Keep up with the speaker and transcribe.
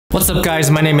What's up guys,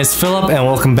 my name is Philip and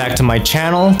welcome back to my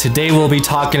channel. Today we'll be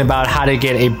talking about how to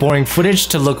get a boring footage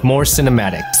to look more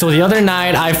cinematic. So the other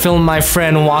night I filmed my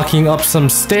friend walking up some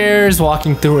stairs,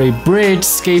 walking through a bridge,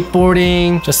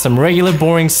 skateboarding, just some regular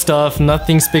boring stuff,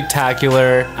 nothing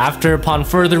spectacular. Upon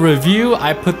further review,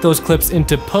 I put those clips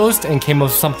into post and came up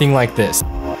with something like this.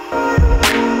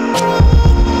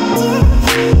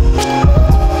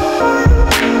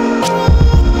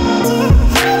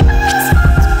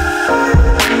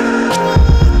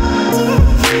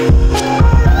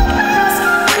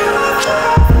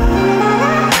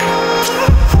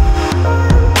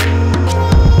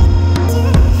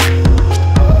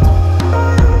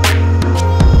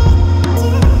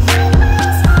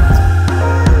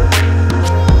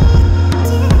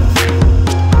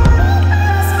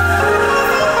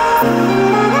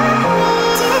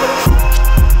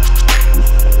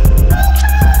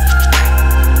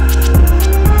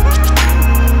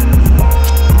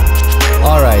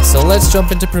 So let's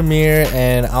jump into Premiere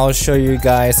and I'll show you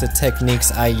guys the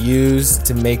techniques I use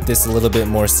to make this a little bit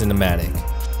more cinematic.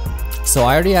 So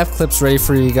I already have clips ready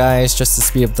for you guys just to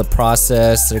speed up the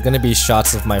process. They're going to be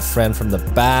shots of my friend from the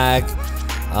back,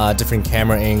 different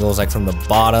camera angles like from the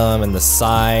bottom and the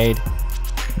side.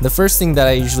 The first thing that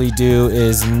I usually do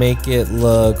is make it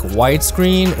look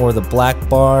widescreen or the black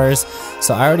bars.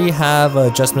 So I already have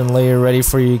an adjustment layer ready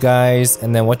for you guys,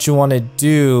 and then what you want to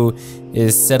do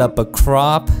is set up a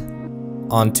crop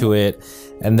onto it,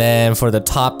 and then for the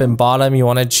top and bottom you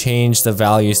want to change the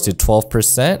values to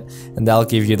 12%, and that'll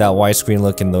give you that widescreen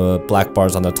look in the black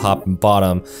bars on the top and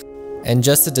bottom. And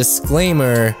just a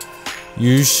disclaimer,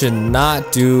 you should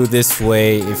not do this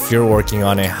way if you're working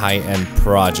on a high-end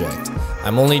project.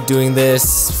 I'm only doing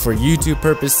this for YouTube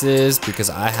purposes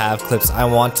because I have clips I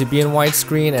want to be in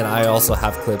widescreen, and I also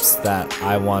have clips that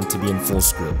I want to be in full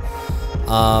screen.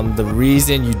 The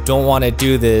reason you don't want to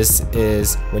do this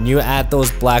is when you add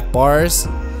those black bars,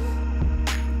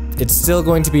 it's still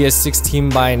going to be a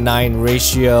 16:9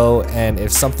 ratio, and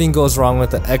if something goes wrong with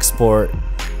the export,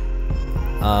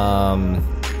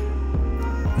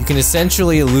 you can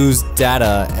essentially lose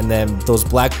data, and then those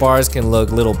black bars can look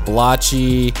a little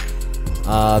blotchy.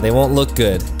 They won't look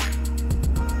good.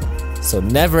 So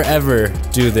never ever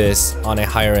do this on a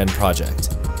higher end project.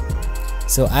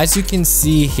 So as you can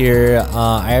see here,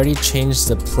 I already changed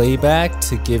the playback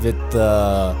to give it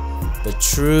the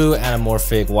true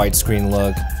anamorphic widescreen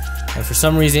look. And for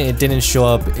some reason it didn't show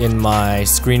up in my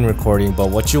screen recording, but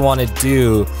what you want to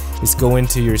do is go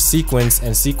into your sequence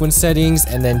and sequence settings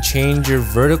and then change your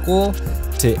vertical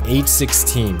to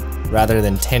 816 rather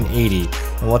than 1080.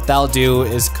 And what that'll do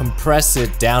is compress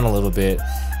it down a little bit,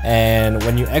 and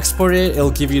when you export it,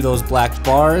 it'll give you those black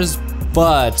bars,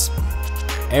 but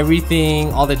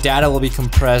everything, all the data will be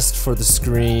compressed for the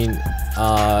screen,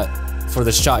 for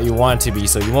the shot you want it to be,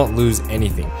 so you won't lose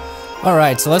anything.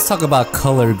 Alright, so let's talk about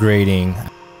color grading.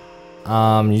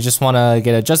 You just want to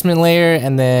get an adjustment layer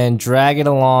and then drag it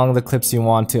along the clips you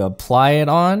want to apply it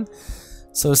on.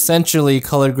 So essentially,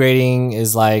 color grading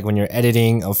is like when you're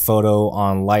editing a photo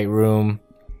on Lightroom.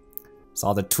 It's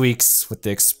all the tweaks with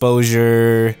the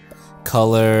exposure,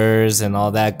 colors, and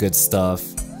all that good stuff.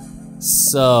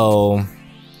 So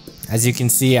as you can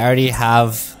see, I already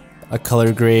have a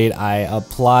color grade I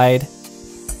applied.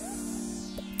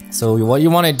 So what you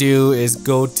want to do is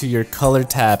go to your color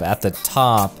tab at the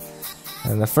top,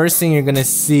 and the first thing you're gonna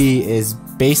see is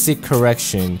basic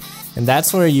correction, and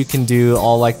that's where you can do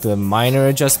all like the minor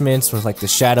adjustments with like the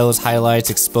shadows, highlights,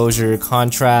 exposure,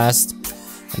 contrast.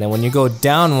 And then when you go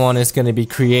down one, it's gonna be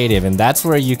creative, and that's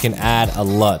where you can add a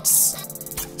LUTs.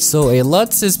 So a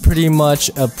LUTs is pretty much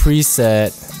a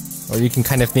preset, or you can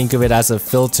kind of think of it as a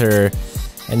filter.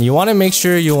 And you want to make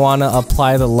sure you want to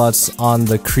apply the LUTs on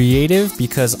the creative,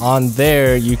 because on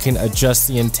there you can adjust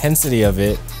the intensity of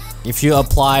it. If you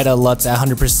applied a LUTs at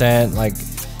 100%, like,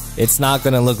 it's not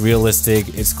going to look realistic,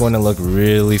 it's going to look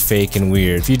really fake and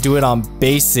weird. If you do it on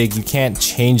basic, you can't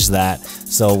change that.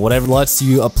 So whatever LUTs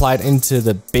you applied into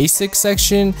the basic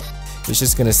section, it's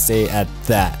just going to stay at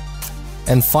that.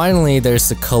 And finally, there's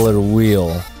the color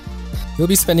wheel. You'll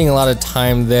be spending a lot of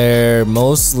time there,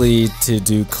 mostly to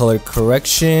do color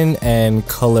correction and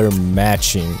color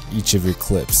matching each of your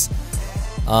clips.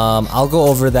 I'll go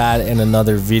over that in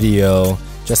another video,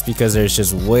 just because there's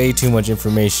just way too much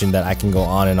information that I can go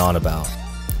on and on about.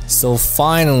 So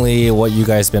finally, what you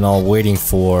guys been all waiting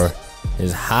for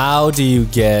is how do you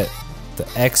get the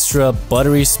extra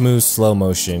buttery smooth slow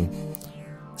motion.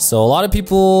 So a lot of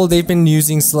people, they've been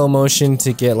using slow motion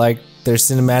to get like their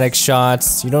cinematic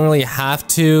shots. You don't really have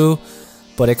to,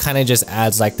 but it kind of just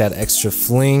adds like that extra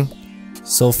fling.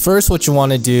 So first what you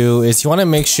want to do is you want to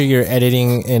make sure you're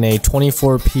editing in a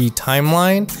 24p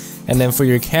timeline, and then for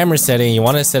your camera setting you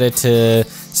want to set it to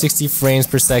 60 frames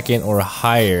per second or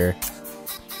higher.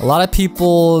 A lot of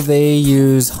people, they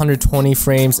use 120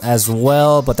 frames as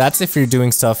well, but that's if you're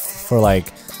doing stuff for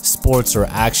like sports or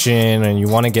action and you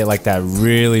want to get like that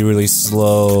really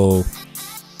slow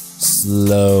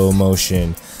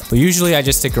motion. But usually I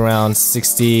just stick around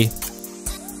 60.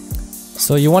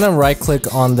 So you want to right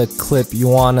click on the clip, you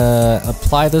want to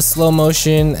apply the slow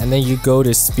motion, and then you go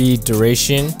to speed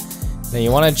duration. Then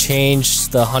you want to change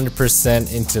the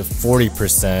 100% into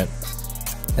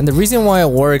 40%. And the reason why it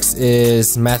works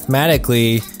is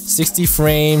mathematically 60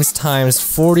 frames times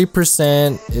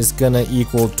 40% is gonna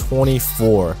equal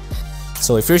 24.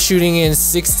 So if you're shooting in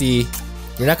 60,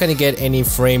 you're not gonna get any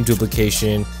frame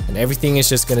duplication and everything is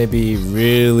just gonna be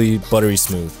really buttery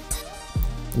smooth.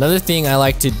 Another thing I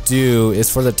like to do is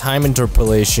for the time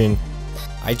interpolation,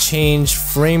 I change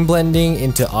frame blending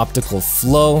into optical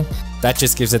flow. That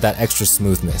just gives it that extra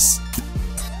smoothness.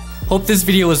 Hope this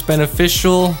video was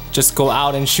beneficial. Just go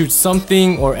out and shoot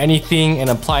something or anything and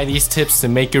apply these tips to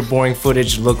make your boring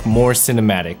footage look more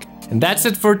cinematic. And that's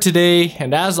it for today,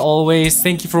 and as always,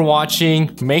 thank you for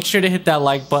watching. Make sure to hit that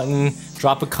like button,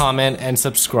 drop a comment, and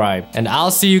subscribe. And I'll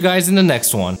see you guys in the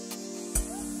next one.